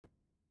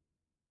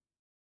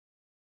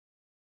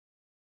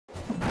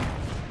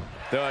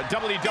The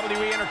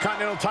WWE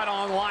Intercontinental title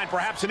on the line,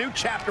 perhaps a new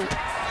chapter.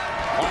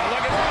 Oh,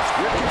 look at this.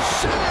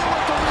 Ricochet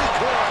with the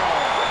recoil.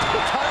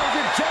 The title's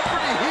in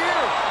jeopardy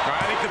here.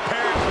 I think the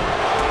pair.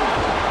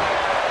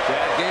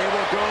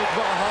 Gable goes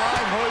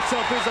behind, hoists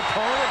up his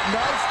opponent.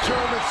 Nice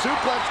German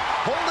suplex,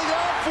 holding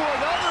on for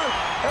another.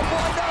 And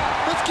why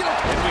not? Let's get it.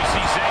 And we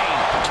see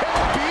Zayn. Can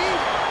it be?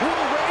 Will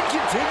the reign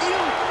continue?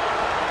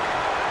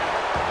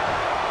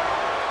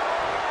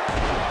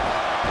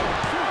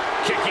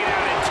 Kicking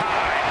out in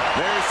time.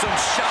 There's some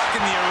shock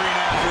in the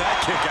arena after that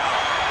kick out.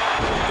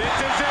 This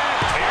is it.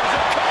 Here's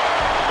a cover.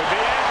 Could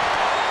be it.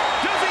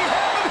 Does he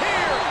have him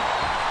here?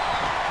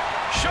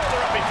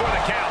 Shoulder up before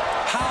the count.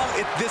 How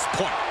at this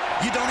point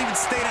you don't even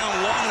stay down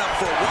long enough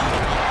for a 1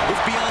 count is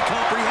beyond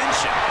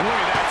comprehension. Look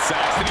at that,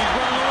 Saxton. He's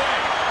running away.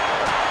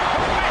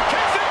 He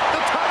kicks it.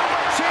 The title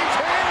might change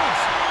hands.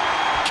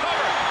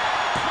 Cover.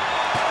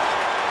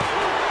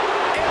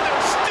 And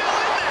they're still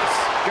in this.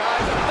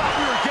 Guys, I thought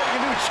we were getting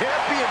a new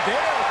champion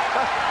there.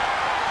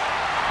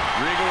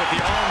 Regal with the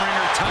arm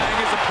wringer, tying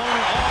his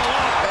opponent all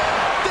up. And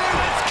there,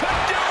 this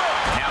could do it.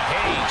 Now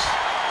Hayes,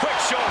 quick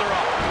shoulder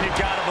up. You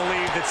gotta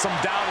believe that some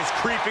doubt is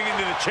creeping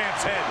into the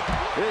champ's head.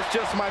 This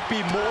just might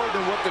be more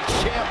than what the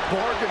champ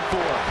bargained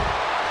for.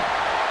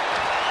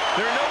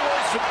 There are no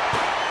words for...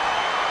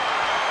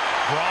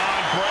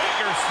 Braun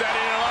Breaker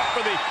setting it up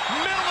for the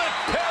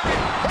military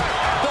press.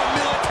 The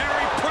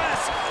military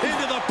press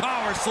into the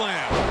power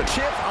slam. The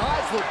champ's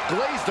eyes look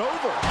glazed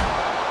over.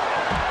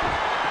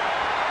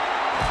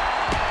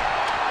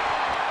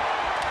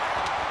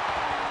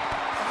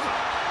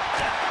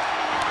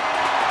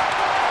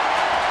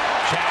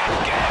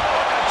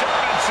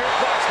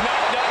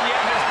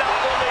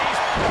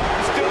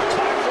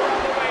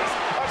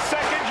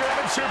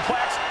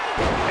 Suplex,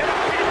 and a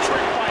big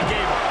trick by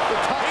Gable.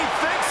 He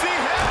thinks he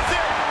has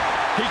it.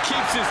 He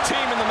keeps his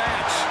team in the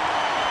match.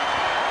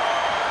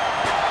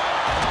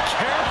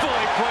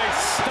 Carefully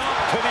placed stomp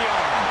to the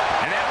arm.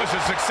 And that was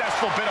a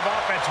successful bit of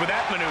offense with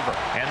that maneuver.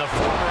 And the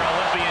former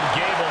Olympian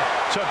Gable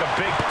took a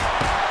big...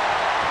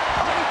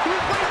 He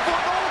was waiting for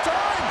it the whole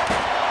time.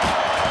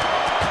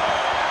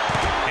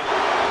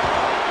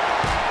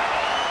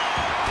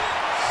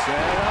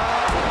 Set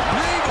up.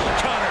 Regal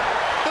cutter.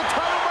 The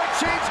title might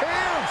change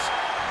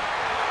hands.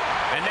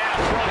 And now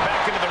thrown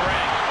back into the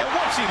ring. And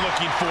what's he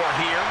looking for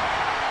here?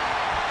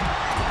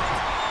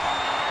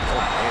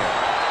 Oh, man.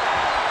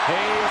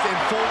 Hayes in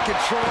full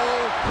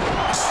control.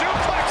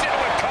 Suplex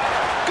into a cover.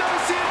 Gonna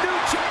see a new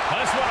champ.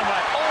 That's one of my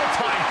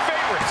all-time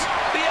favorites.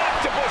 The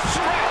octopus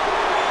strap.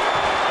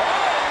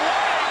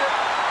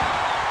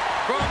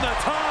 From the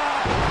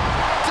top.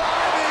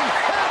 Diving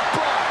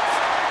headbutt.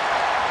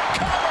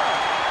 Cover.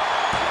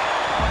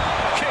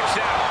 Kicks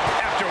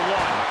out after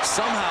one.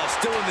 Somehow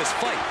still in this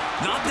fight.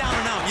 Not down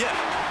and out yet.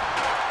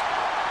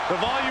 The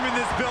volume in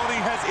this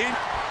building has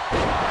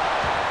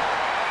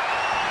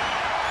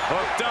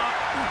hooked up.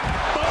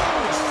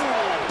 Boom!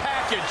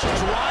 Package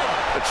drive.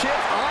 The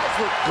champ's eyes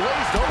look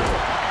glazed over.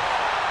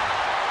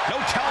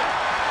 No telling.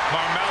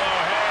 Carmelo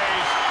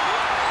Hayes.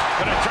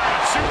 Gonna try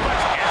to suplex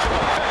and some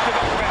effective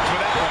offense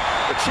with that one.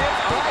 The champ's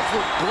eyes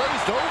look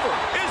glazed over.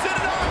 Is it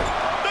enough?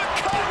 The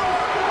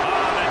cover!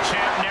 Oh, the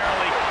champ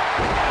narrowly.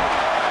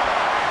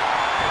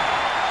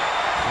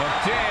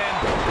 Looked in.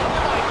 Oh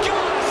my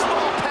God, a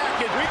small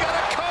package. We got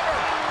a cover.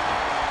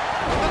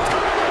 The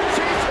title might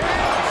change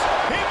hands.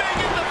 He may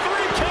get the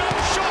 3 count.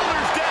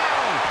 Shoulders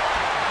down.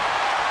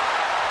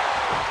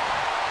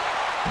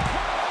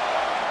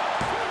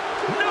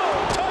 No,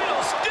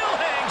 title still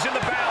hangs in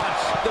the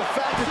balance. The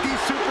fact that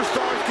these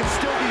superstars can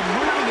still be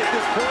moving at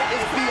this point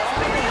is beyond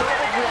the realm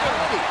of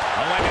reality.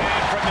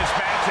 Eliminated from this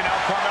match, and now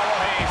Carmelo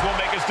Hayes will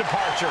make his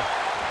departure.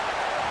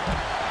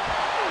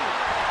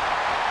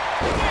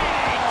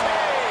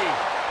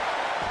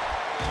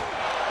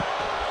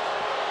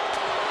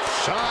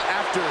 Shot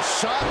after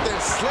shot, then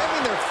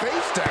slamming their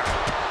face down.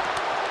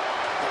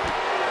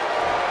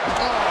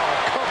 Oh,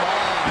 come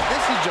on.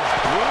 This is just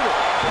brutal.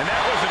 And that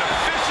was an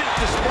efficient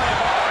display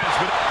of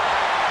offense. But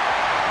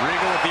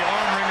Regal with the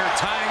arm wringer,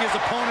 tying his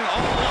opponent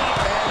all up.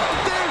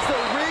 And there's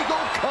the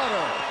Regal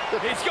cutter.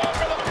 he's going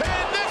for the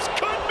pin. This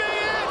could be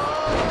it.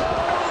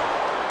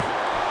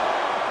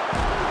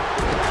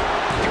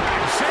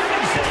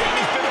 Sami Zayn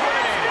has been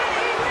eliminated.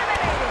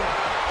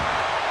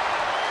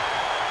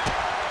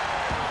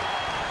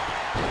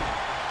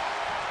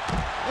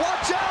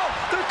 Watch out.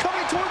 They're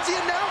coming towards the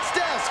announce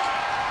desk.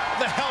 What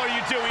the hell are you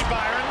doing,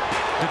 Byron?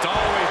 It's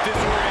always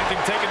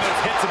disorienting taking those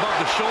hits above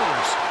the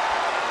shoulders.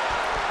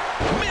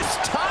 Missed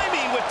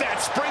timing with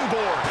that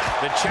springboard.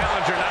 The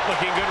challenger not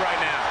looking good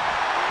right now.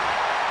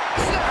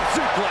 Snap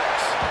suplex.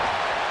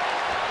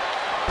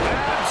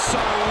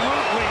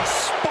 Absolutely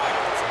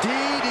spiked.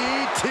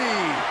 DDT.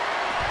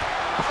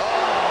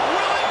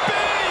 Will it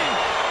be?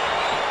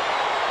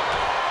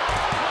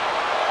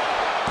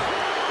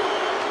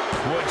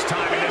 Woods'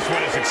 time in this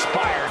one is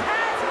expired.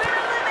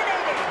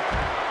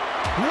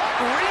 What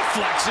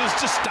reflexes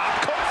to stop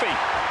Kofi?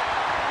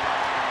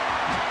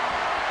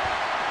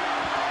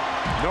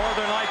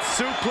 Northern Lights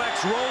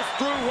suplex rolls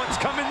through. What's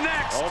coming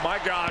next? Oh, my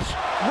gosh.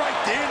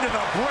 Right into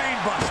the brain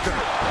buster.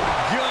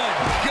 Good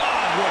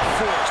God, what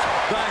force.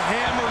 The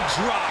hammer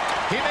drop.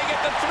 He may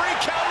get the 3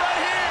 count right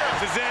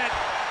here. This is it.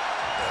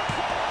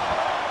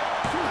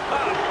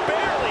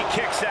 Barely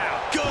kicks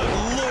out. Good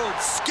Lord,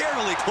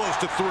 scarily close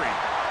to 3.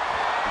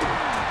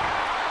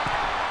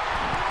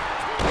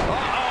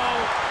 Uh-oh.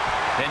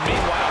 Then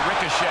meanwhile,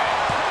 Ricochet.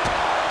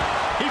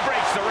 He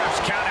breaks the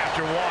ref's count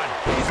after 1.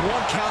 These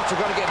 1 counts are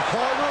going to get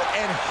harder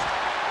and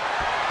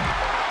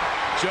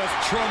just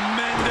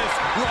tremendous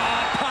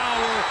raw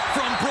power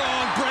from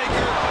Braun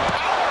Breaker.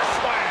 Power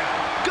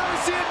slam. gonna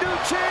see a new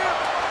champ.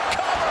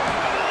 Cover.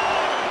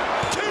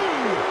 2.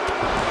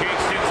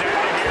 Kingston's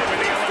out of here with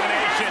the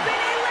elimination.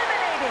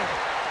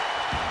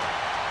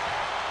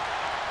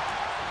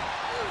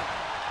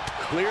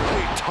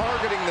 Clearly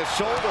targeting the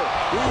shoulder.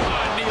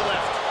 Knee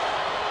lift.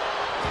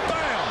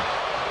 Bam!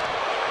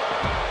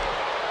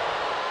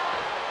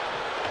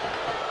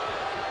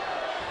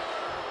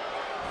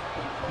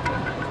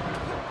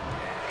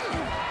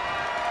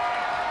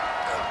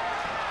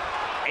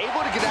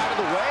 Able to get out of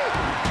the way.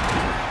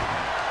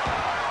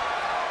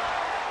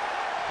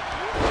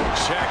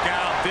 Check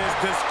out this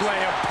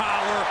display of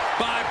power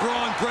by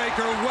Braun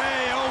Breaker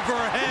way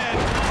overhead.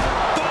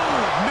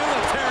 Boom!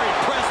 Military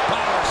press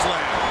power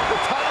slam. The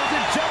title's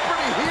in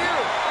jeopardy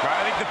here.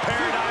 I think the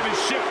paradigm has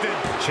shifted.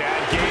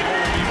 Chad Gable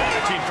will be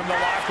watching from the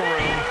locker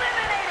room.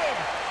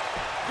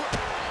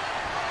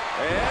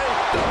 And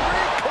the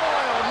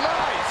recoil,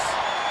 nice.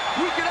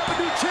 We can have a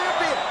new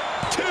champion.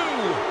 2.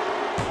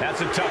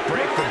 That's a tough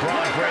break for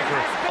Braun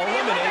Breaker.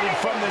 Eliminated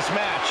from this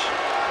match.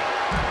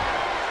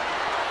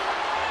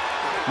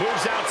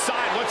 Moves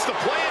outside. What's the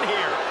plan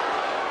here?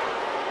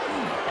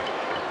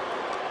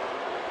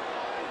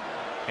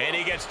 And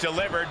he gets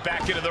delivered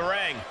back into the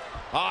ring.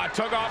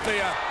 Took off the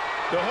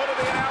hood of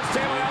the announce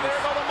table. Now there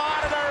go the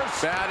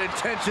monitors. Bad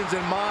intentions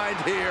in mind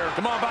here.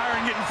 Come on,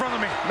 Byron, get in front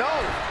of me. No.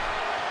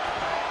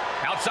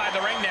 Outside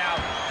the ring now.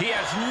 He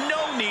has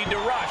no need to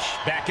rush.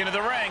 Back into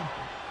the ring.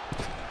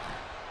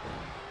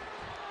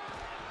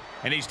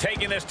 And he's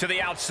taking this to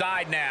the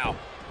outside now.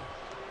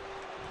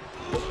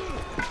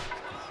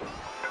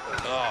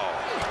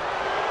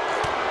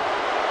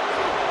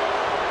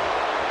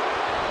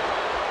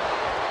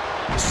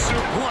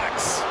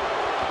 Suplex.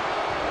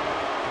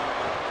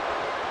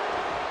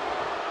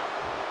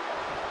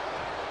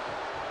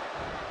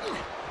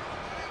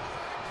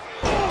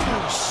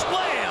 Ooh,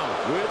 slam.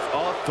 With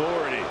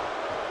authority.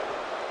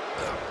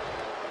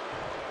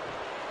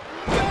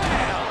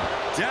 Bam.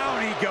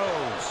 Down he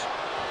goes.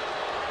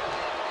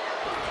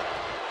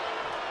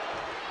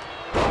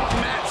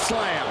 Mat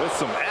slam. With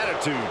some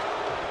attitude.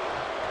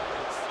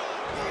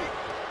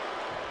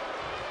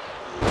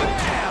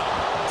 Bam.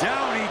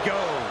 Down he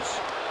goes.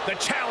 The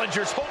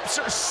challenger's hopes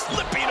are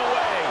slipping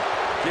away.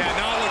 Yeah,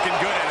 not looking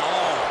good at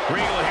all.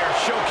 Regal here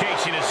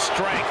showcasing his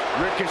strength.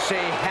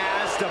 Ricochet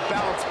has to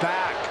bounce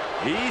back.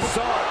 He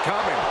saw it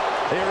coming.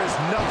 There is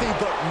nothing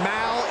but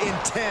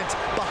malintent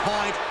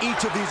behind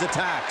each of these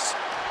attacks.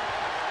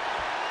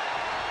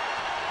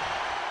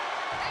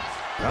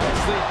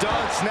 Nicely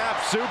done, snap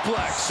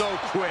suplex. So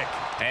quick.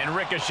 And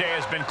Ricochet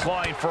has been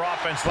clawing for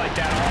offense like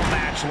that all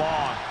match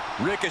long.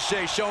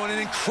 Ricochet showing an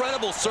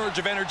incredible surge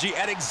of energy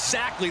at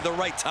exactly the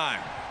right time.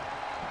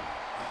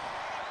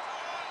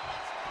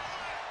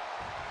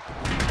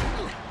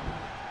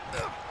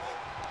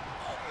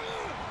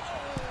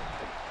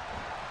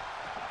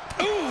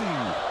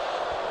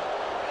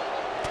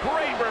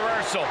 Great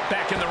reversal.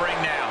 Back in the ring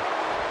now.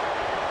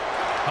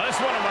 Oh, this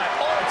is one of my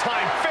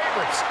all-time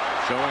favorites.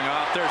 Showing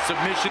off their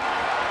submission.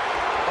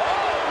 Oh,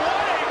 what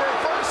a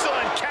reversal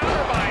and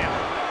counter by him.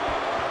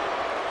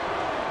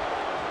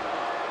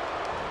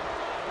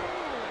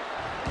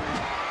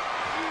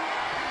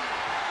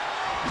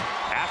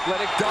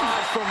 Athletic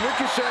dodge from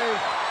Ricochet.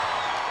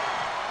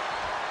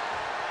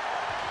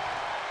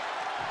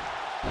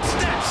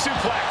 Snap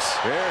suplex.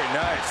 Very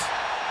nice.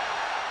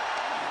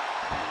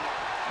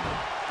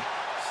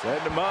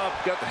 Setting him up.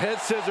 Got the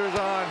head scissors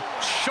on.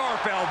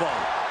 Sharp elbow.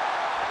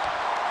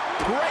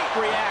 Great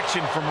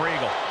reaction from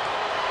Regal.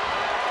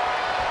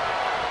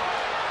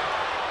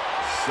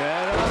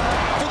 Set up.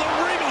 For the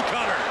Regal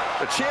cutter.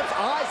 The champ's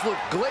eyes look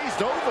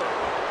glazed over.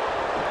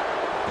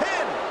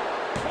 Pin.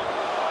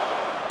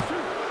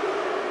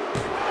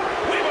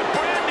 We have a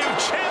brand new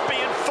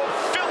champion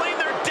fulfilling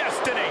their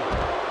destiny.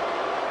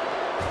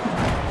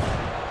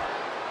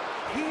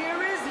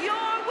 Here is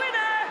your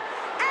winner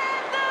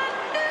and the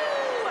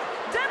new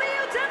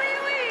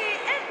WWE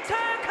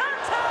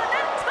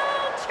Intercontinental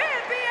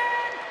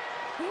Champion,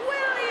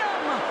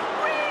 William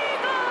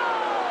Regal.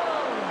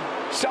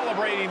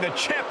 Celebrating the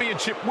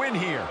championship win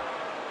here.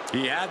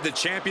 He had the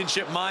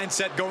championship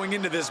mindset going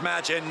into this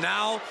match, and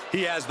now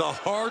he has the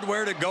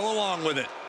hardware to go along with it.